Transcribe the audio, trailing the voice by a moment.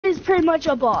is pretty much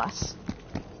a boss.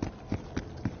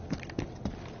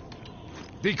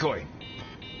 Decoy.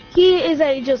 He is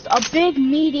just a big,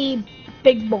 meaty,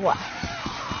 big boy.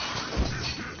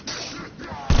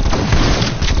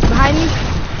 Behind me?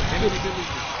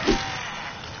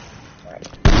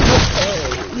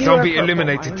 Okay, Don't be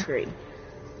eliminated. I'm green.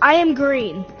 I am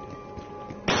green.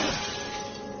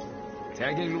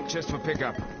 Tagging loot chest for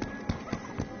pickup.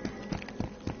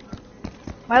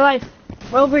 My life.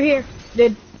 We're over here,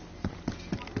 dude.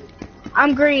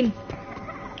 I'm green.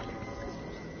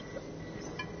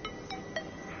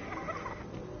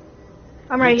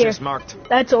 I'm right here. Marked.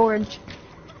 That's orange.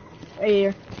 Right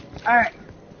here. Alright.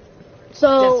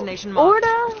 So,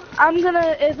 Orda, I'm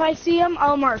gonna, if I see him,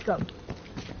 I'll mark him.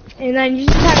 And then you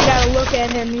just kinda gotta look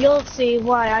at him. You'll see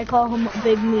why I call him a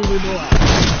big meaty boy.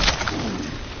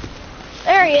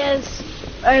 There he is.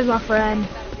 There's my friend.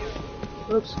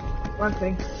 Oops. Wrong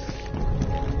thing.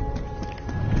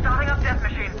 Starting up death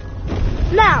machine.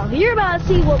 Now, you're about to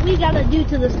see what we gotta do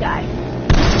to this guy.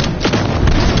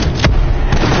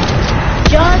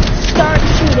 Just start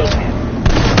shooting him.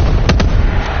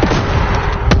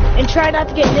 And try not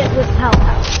to get hit with hell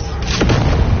house.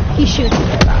 He shoots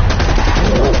me about.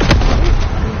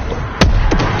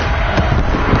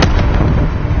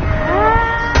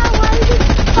 Why is it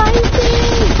fighting?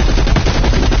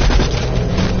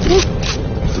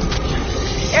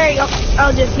 There you go.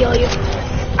 I'll just heal you.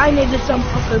 I needed some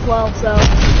help as well, so.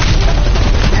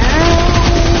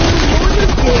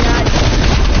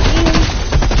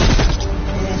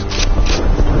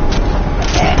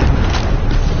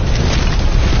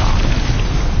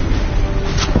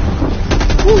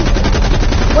 Ooh,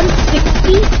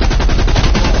 160?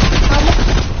 How much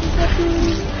does that do?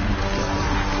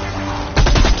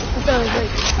 I thought it was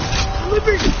like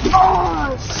Liberty.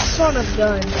 Oh, son of a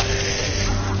gun.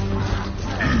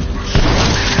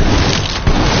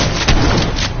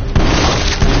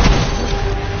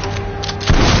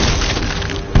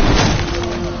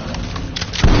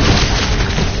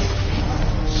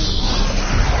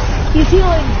 He's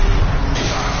healing.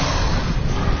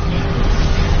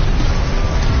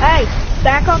 Hey,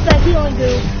 back off that healing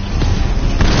goo.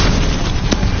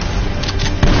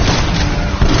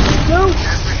 No,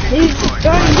 he's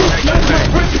starting to get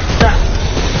my stuff.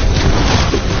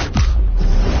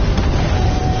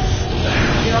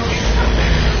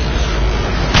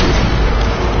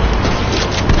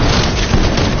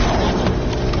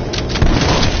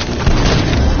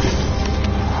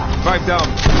 Five down.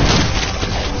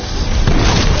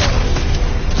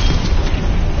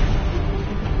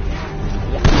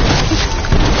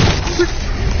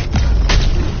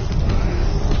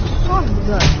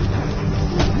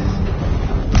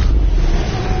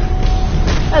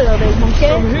 Hello, big monkey.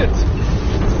 Some hit.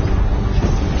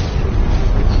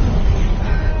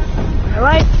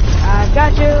 Alright, I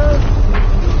got you.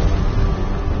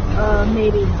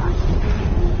 Maybe not.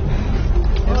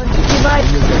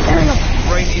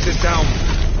 Brain eater down.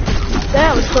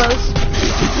 That was close.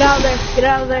 Get out of there. Get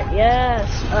out of there. Yes.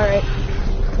 Alright.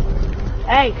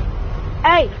 Hey.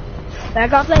 Hey.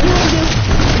 Back off that healing dude.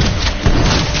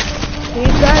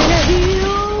 He's trying to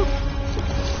heal.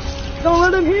 Don't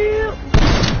let him heal.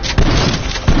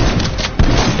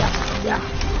 Yeah.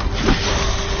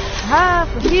 Half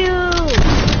of you.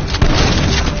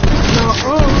 No.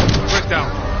 Quick down.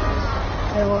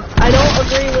 I don't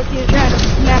agree with you trying to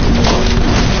smack me.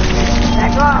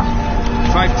 Back off.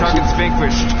 5 targets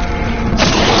vanquished.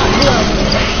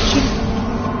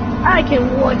 I can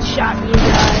one-shot you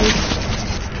guys.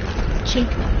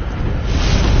 Chink.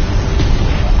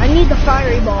 I need the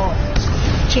fiery ball.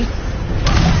 Chink.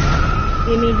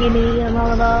 Gimme, I'm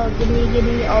all about.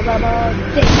 Gimme, all about.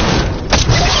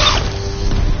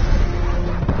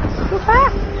 Go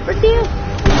back. For you.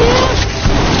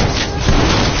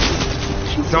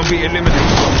 Don't be eliminated.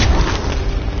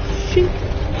 Shoot.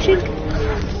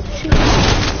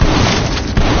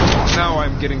 Now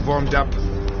I'm getting warmed up.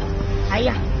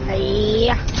 Hiya.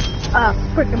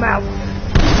 Prick him out.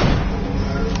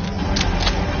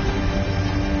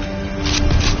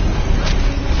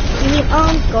 Give me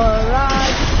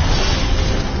Encourage.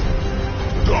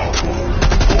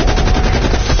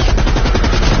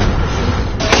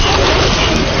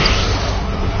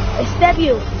 I stab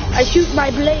you. I shoot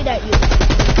my blade at you.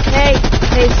 Hey,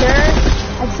 sir.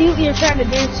 I see what you're trying to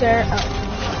do, sir.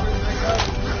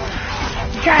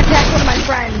 You're trying to attack one of my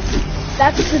friends.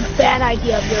 That's a bad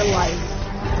idea of your life.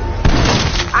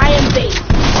 I am bait,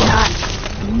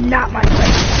 not my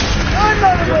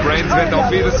friend. Your brains may not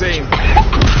be the same.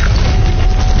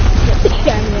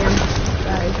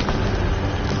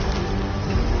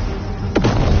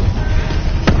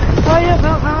 Fire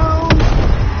hellhound.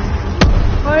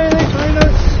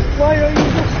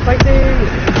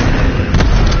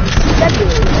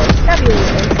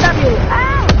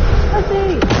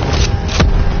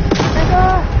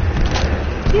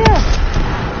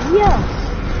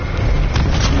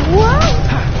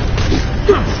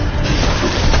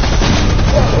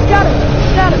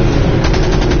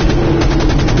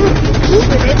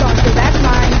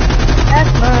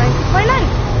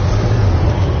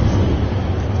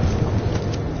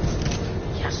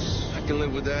 can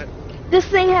live with that. This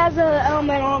thing has an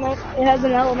element on it. It has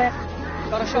an element.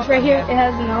 It's right here. It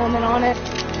has an element on it.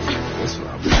 That's what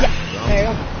I'm Yeah, there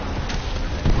you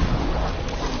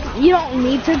go. You don't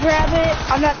need to grab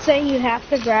it. I'm not saying you have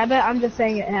to grab it. I'm just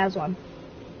saying it has one.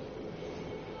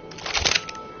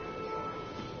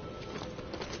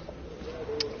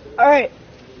 Alright.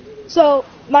 So,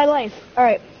 my life.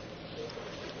 Alright.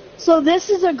 So this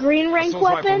is a green rank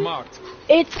weapon.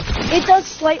 It does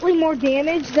slightly more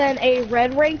damage than a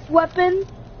red ranked weapon,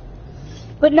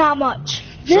 but not much.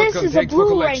 This is a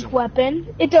blue rank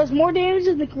weapon. It does more damage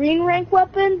than the green rank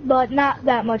weapon, but not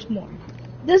that much more.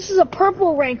 This is a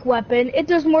purple rank weapon. It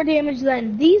does more damage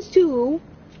than these two,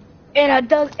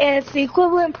 and it's the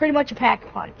equivalent, pretty much, a pack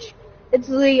punch. It's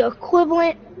the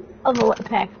equivalent of a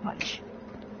pack punch.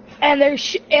 And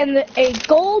a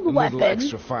gold weapon.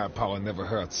 Extra firepower never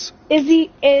hurts. Is the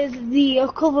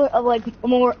equivalent of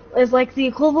the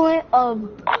equivalent of.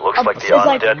 Looks like the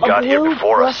undead got here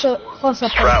before us.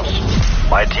 Strauss,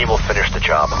 my team will finish the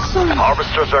job.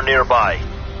 Harvesters are nearby.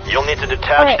 You'll need to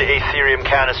detach the Aetherium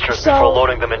canisters before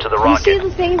loading them into the rocket. You see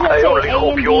the things that I say only A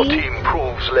hope and your B? team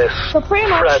proves less So pretty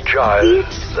much, fragile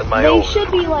than my own. They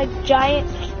should be like giant.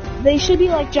 They should be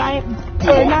like giant,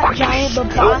 or not giant,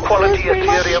 but boxes, quality pretty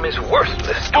much. Aetherium is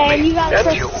worthless to And me. you gotta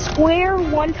press square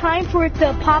one time for it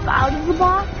to pop out of the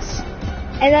box,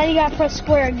 and then you gotta press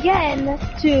square again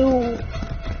to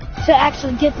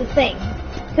actually get the thing.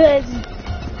 Because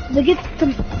to get to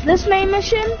this main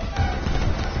mission,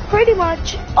 pretty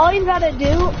much all you gotta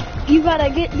do, you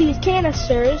gotta get these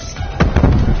canisters.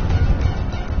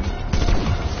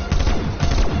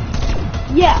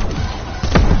 Yeah.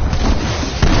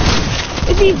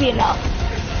 It's easy enough.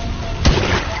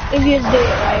 If you just do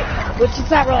it right. Which it's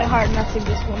not really hard enough to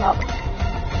just one up.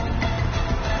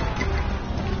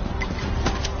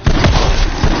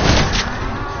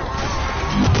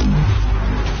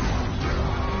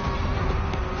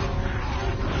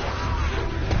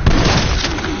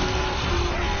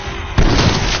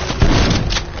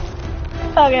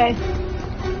 Okay.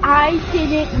 I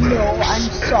didn't know, I'm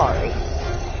sorry.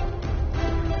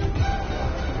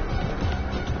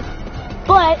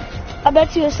 But, I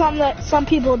bet you it's something that some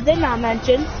people did not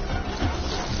mention.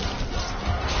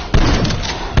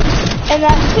 And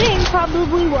that thing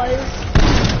probably was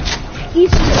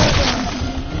Easter egg.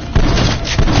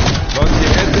 Don't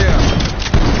get in there.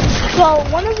 So,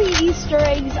 one of the Easter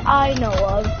eggs I know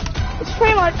of is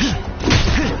pretty much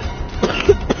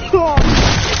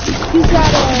you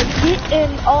gotta get in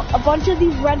a bunch of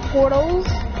these red portals,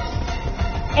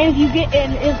 and if you get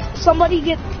in,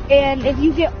 if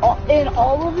you get in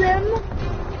all of them,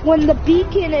 when the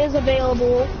beacon is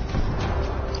available,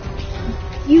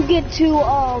 you get to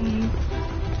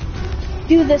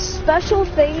do this special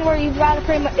thing where you've got to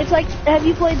pretty much, it's like, have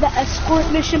you played the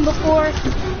escort mission before?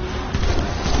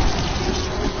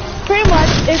 Pretty much,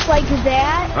 it's like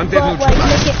that, but like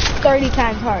make it 30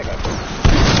 times harder.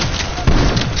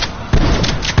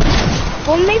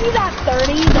 Well, maybe not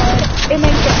 30, but it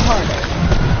makes it harder.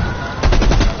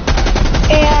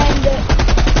 And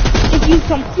if you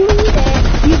complete it,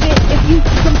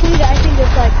 I think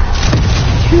it's like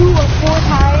 2 or 4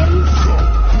 times,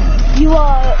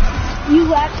 you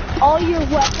let all your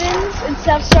weapons,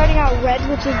 instead of starting out red,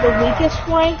 which is the weakest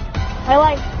rank, my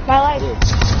life.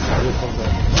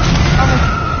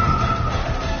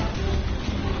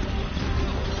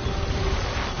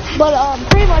 But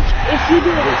pretty much, if you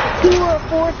do it 2 or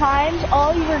 4 times,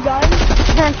 all your guns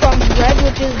turn from red,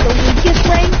 which is the weakest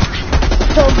rank,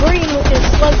 to green, which is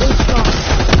slightly stronger.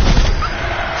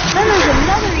 Then there's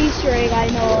another Easter egg I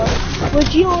know of,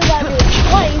 which you only gotta do it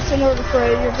twice in order for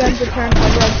your gun to turn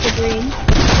from red to green.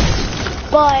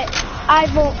 But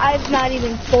I've not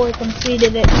even fully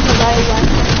completed it because I left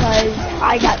because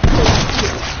I got so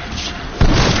confused.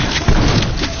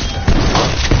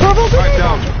 Right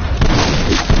down.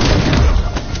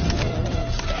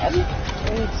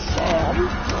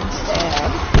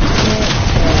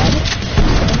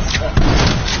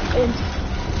 And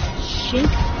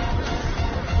shink.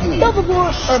 Double blow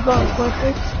or bonus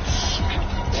quicker.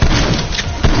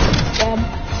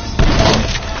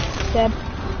 Stab.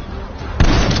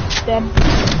 And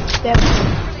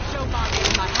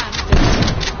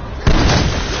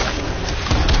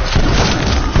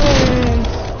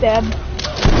stab.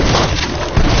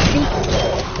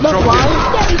 Look, why?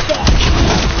 Stab.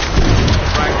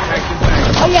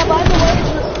 Oh yeah, by the way,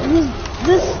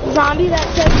 this zombie that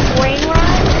says brain rot,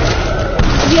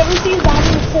 have you ever seen a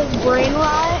zombie that says brain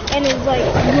rot and is like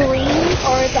green,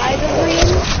 or its eyes are green?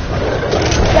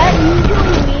 That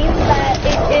usually means that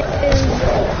it is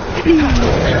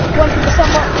one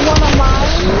of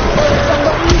mine, or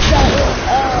somebody that is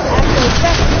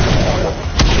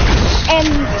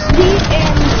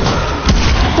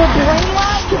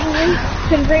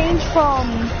can range from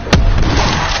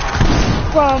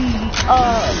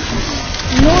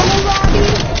normal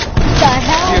zombies to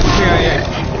hellhounds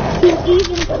to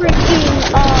even freaking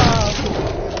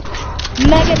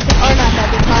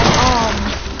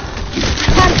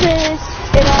Tempest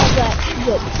and all that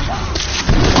good stuff.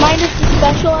 Minus the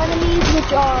special enemies,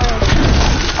 which are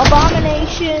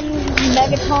Abomination,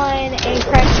 Megaton, and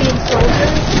Crackbeam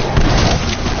Soldiers.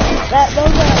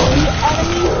 Those are elite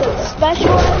enemies, but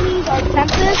special enemies are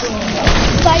Tempest,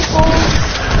 Disciples,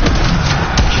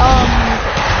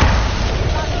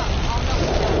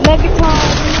 Megaton,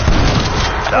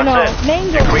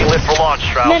 Mango, greenlit for launch,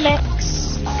 Strauss. Mimics,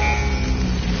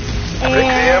 and 6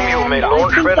 a.m. You made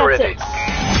launch ready.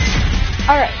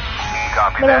 Alright.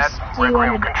 Copy that.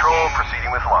 Requiem control,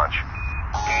 proceeding with launch.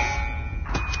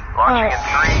 Launching in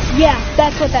 3. Yeah,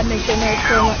 that's what that mission is.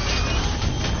 2,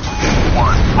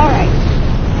 1. Alright.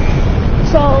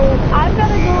 So, I've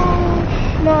gotta go.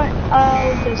 No,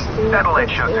 I'll just do it. Satellite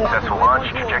shows successful launch.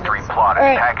 Trajectory plotted.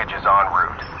 Right. Package is en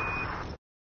route.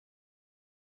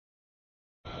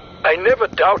 I never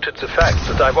doubted the fact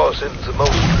that I was in the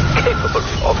most capable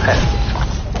of hands.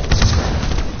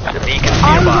 The beacon's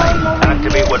nearby.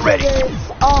 Activate when ready.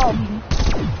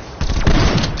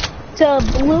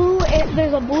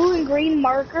 There's a blue and green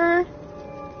marker.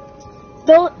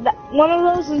 One of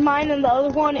those is mine, and the other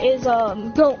one is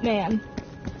Goatman.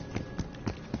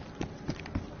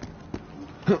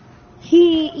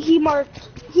 He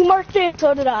marked it,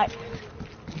 so did I.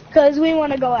 Because we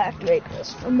want to go activate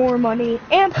this for more money,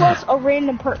 and plus a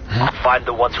random perk. Find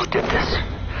the ones who did this.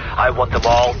 I want them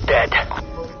all dead.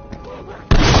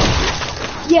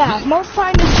 Yeah, most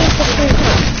times it's just a free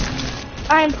perk.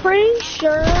 I'm pretty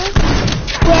sure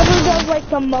whoever does like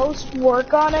the most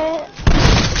work on it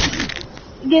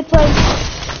gets like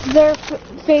their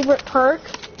favorite perk.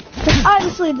 Because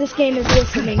obviously this game is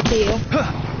listening to you.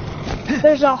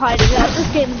 There's no hiding that. This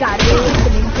game's gotta be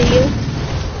listening to you.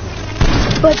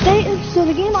 But so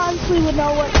the game honestly would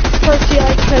know what perks you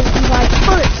like because you like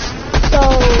perks. So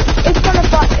it's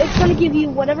gonna give you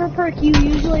whatever perk you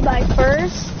usually buy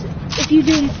first if you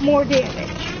do more damage.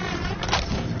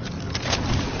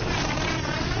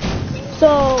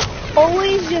 So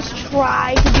always just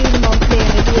try to do the most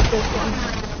damage with this one,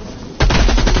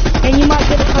 and you might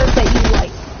get a perk that you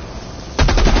like.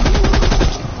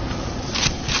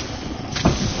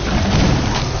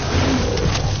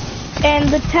 And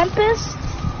the Tempest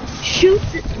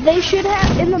they should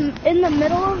have in the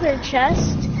middle of their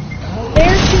chest.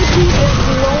 There should be a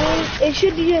glowing. It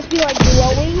should just be like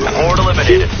glowing. Horde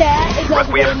eliminated. That is like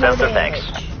Requiem sends their thanks.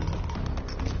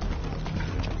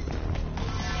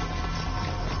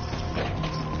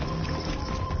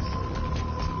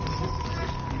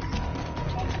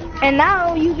 And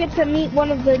now you get to meet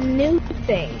one of the new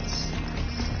things.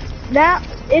 Now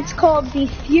it's called the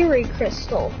Fury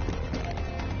Crystal.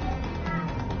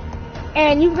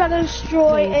 And you've got to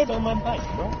destroy it. My bike,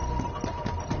 bro.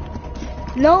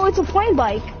 No, it's a plane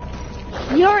bike.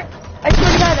 I swear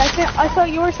to God, I thought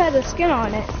yours had a skin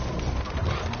on it.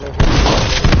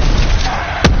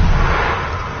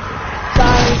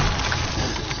 Sorry.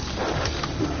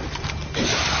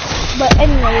 But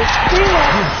anyways, pretty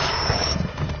much,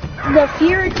 the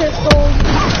Fury Crystals,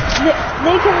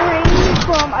 they can range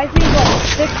from, I think, like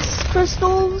 6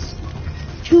 crystals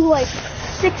to like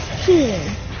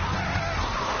 16.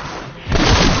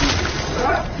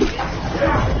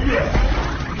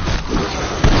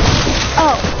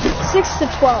 Oh, 6 to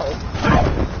 12.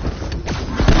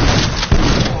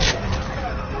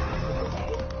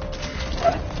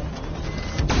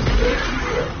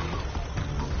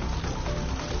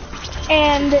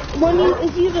 And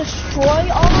if you destroy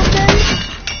all of them,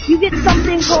 you get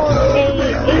something called a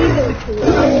Aether tool.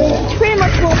 Which pretty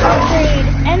much will upgrade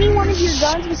any one of your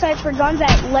guns besides for guns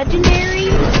at Legendary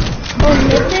or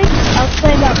Mythic. I'll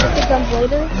explain about Mythic guns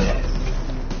later.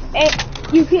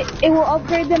 It will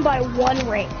upgrade them by 1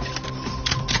 rank.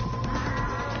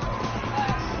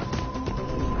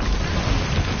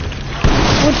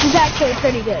 Which is actually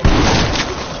pretty good.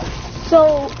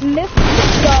 So,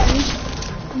 Mythic guns,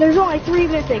 there's only 3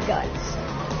 Mythic guns.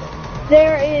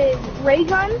 There is Ray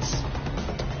guns,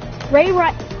 I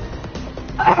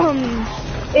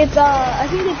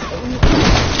think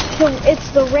it's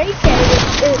the Ray K,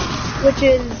 which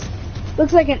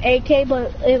looks like an AK,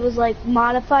 but it was like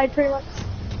modified pretty much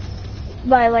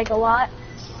by like a lot.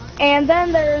 And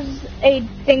then there's a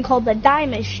thing called the Die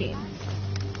Machine.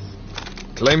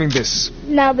 Claiming this.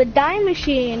 Now the Die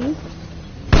Machine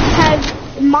has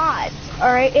mods,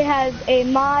 alright? It has a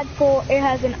mod it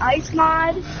has an ice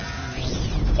mod,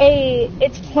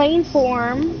 it's plain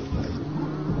form,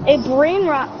 a brain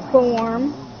rot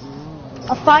form,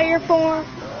 a fire form.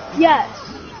 Yes.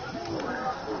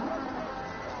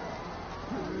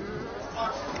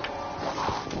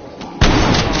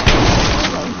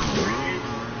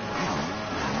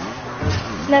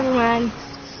 Never mind.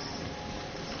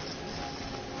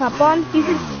 Hop on. You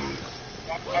can.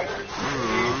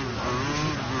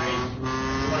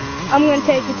 I'm gonna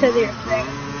take you to the thing.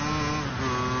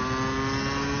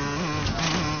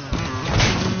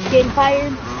 Getting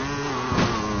fired.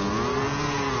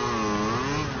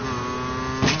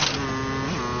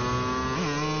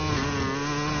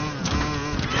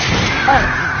 Oh,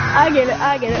 I get it.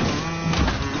 I get it.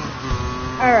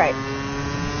 All right.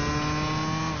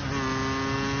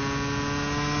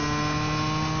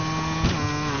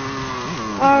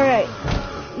 All right.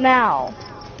 Now.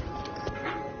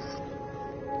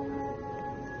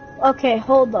 Okay,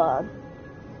 hold on.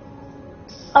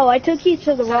 Oh, I took you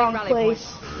to the wrong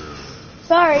place.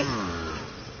 Sorry.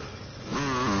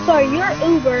 Sorry, your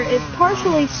Uber is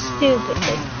partially stupid.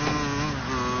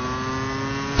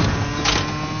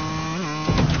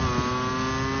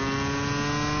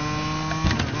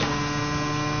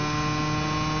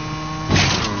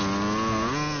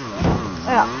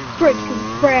 Oh, freaking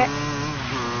crap.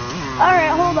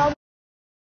 Alright, hold on.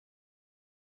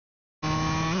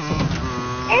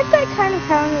 Ain't that kind of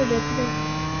contradictory?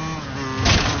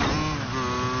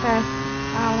 I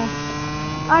don't know.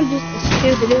 I'm just a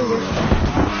stupid Uber.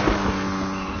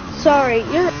 Sorry,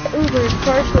 your Uber is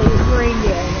partially brain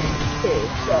damaged too,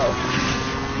 so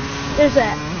there's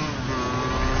that.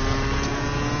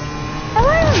 Have I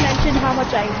ever mentioned how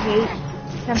much I hate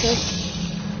Tempest?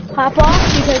 Hop off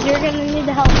because you're gonna need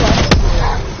to help us.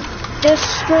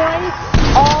 Destroy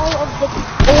all of the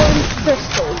orange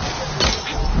crystals.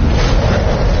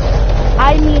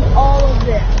 I mean all of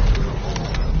them.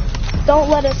 Don't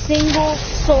let a single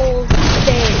soul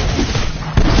stay.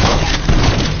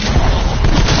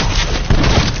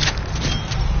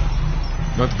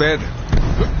 Not bad.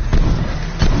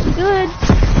 Good.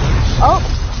 Oh,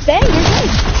 dang, you're good.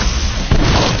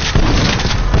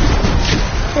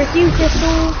 For you,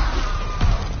 crystals.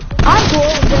 I'm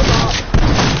blowing them up.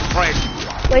 Right.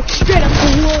 Like straight up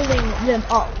blowing them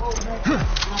up.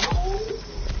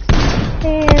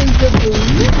 And the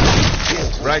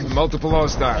boom. Right, multiple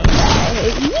all-stars.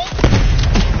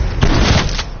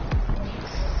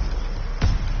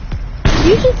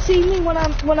 You should see me when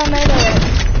I'm at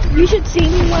a. You should see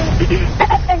me when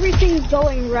everything's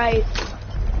going right.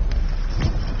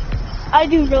 I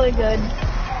do really good.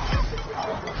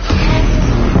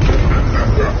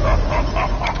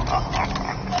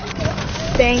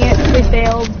 Dang it, we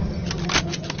failed.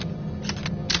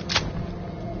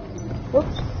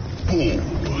 Whoops.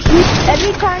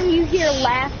 Anytime you hear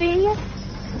laughing,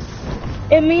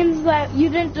 it means that you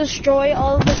didn't destroy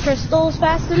all of the crystals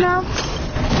fast enough.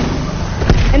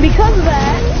 And because of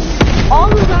that, all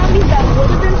the zombies that would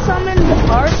have been summoned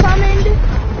are summoned,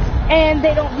 and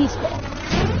they don't despawn.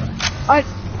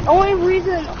 The only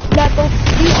reason that they'll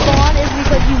despawn is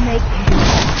because you make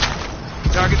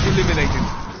them. Target eliminated.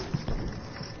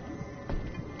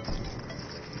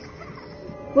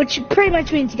 Which pretty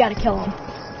much means you gotta kill them.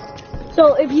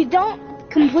 So if you don't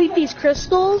complete these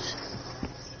crystals,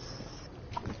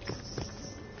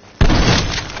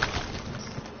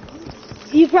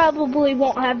 you probably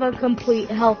won't have a complete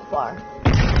health bar.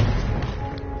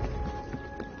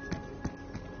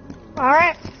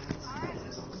 Alright.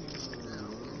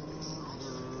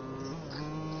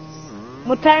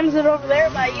 What time is it over there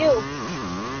by you?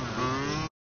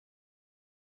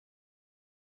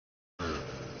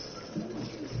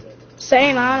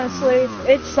 Same, honestly.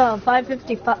 It's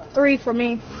 5:53 for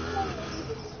me.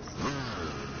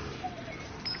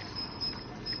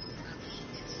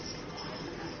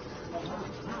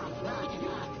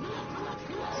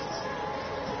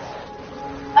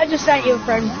 I just sent you a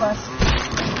friend request.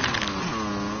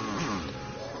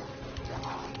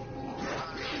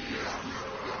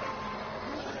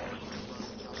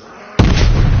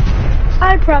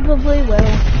 I probably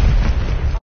will.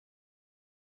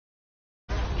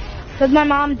 Cause me,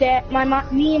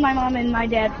 my mom, and my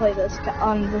dad play this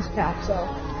on this account, so.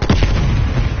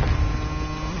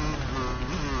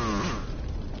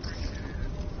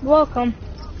 Welcome.